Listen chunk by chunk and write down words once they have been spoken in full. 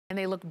And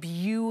they look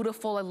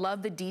beautiful. I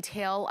love the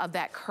detail of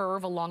that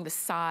curve along the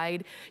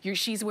side.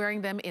 She's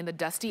wearing them in the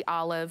dusty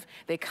olive.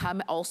 They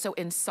come also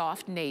in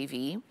soft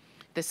navy.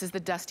 This is the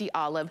dusty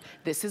olive.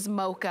 This is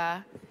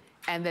mocha.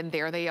 And then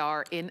there they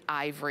are in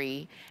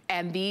ivory.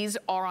 And these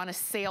are on a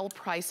sale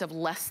price of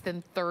less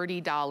than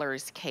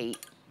 $30, Kate.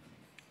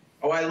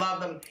 Oh, I love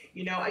them.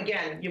 You know,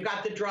 again, you've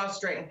got the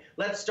drawstring.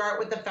 Let's start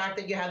with the fact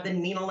that you have the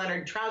Nina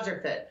Leonard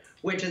trouser fit,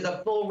 which is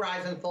a full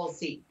rise and full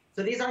seat.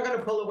 So these aren't going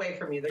to pull away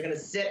from you. They're going to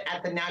sit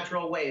at the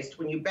natural waist.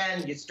 When you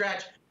bend, you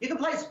stretch. You can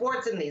play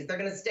sports in these. They're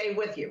going to stay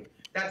with you.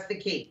 That's the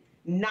key.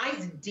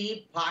 Nice,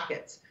 deep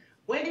pockets.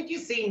 When did you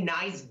see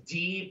nice,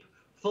 deep,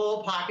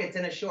 full pockets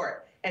in a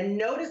short? And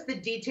notice the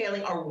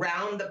detailing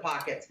around the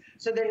pockets.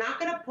 So they're not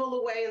going to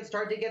pull away and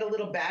start to get a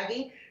little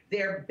baggy.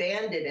 They're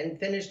banded and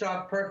finished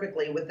off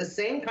perfectly with the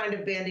same kind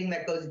of banding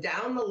that goes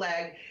down the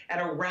leg and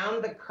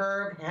around the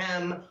curved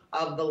hem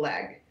of the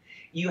leg.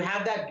 You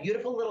have that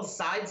beautiful little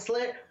side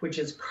slit, which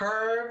is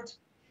curved.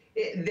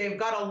 They've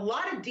got a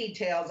lot of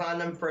details on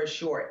them for a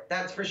short,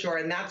 that's for sure.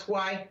 And that's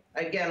why,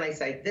 again, I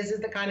say, this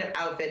is the kind of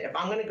outfit, if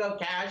I'm gonna go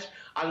cash,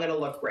 I'm gonna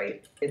look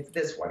great. It's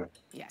this one.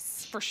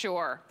 Yes, for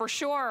sure, for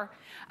sure.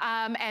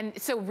 And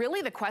so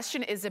really the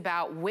question is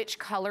about which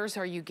colors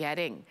are you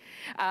getting?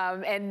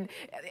 And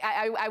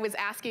I was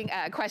asking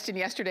a question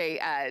yesterday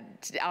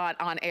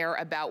on air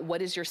about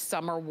what is your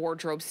summer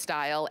wardrobe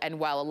style, and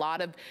while a lot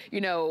of,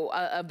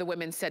 of the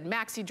women said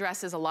maxi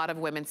dresses, a lot of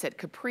women said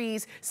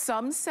capris,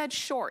 some said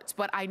shorts,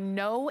 but I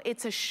know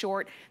it's a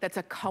short that's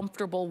a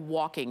comfortable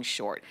walking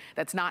short.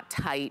 That's not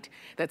tight,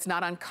 that's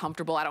not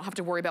uncomfortable. I don't have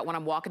to worry about when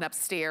I'm walking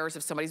upstairs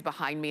if somebody's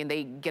behind me and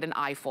they get an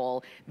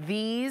eyeful.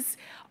 These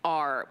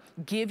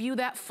give you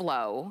that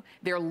flow.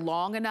 They're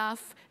long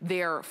enough,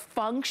 they're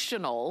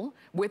functional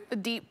with the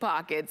deep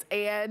pockets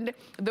and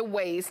the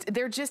waist.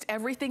 They're just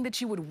everything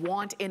that you would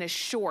want in a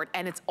short,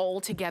 and it's all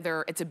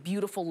together. It's a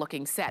beautiful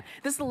looking set.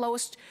 This is the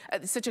lowest,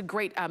 such a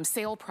great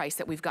sale price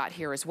that we've got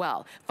here as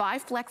well.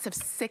 5 flex of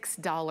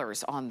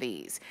 $6 on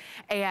these.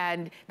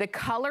 And the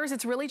colors,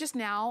 it's really just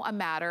now a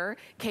matter,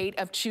 Kate,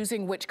 of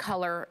choosing which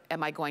color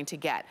am I going to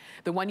get.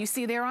 The one you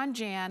see there on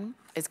Jan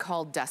is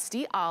called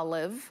Dusty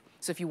Olive.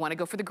 So if you want to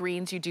go for the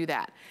greens, you do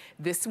that.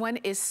 This one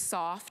is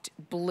soft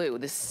blue,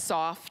 this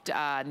soft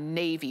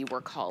navy,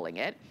 we're calling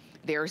it.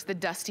 There's the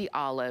Dusty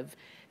Olive.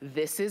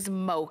 This is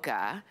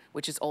mocha,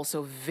 which is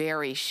also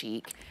very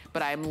chic,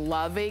 but I'm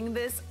loving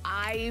this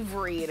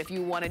ivory. And if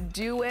you want to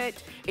do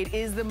it, it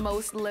is the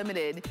most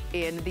limited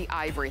in the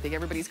ivory. I think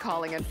everybody's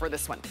calling in for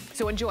this one.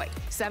 So enjoy.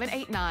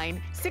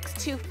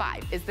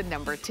 789-625 is the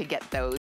number to get those.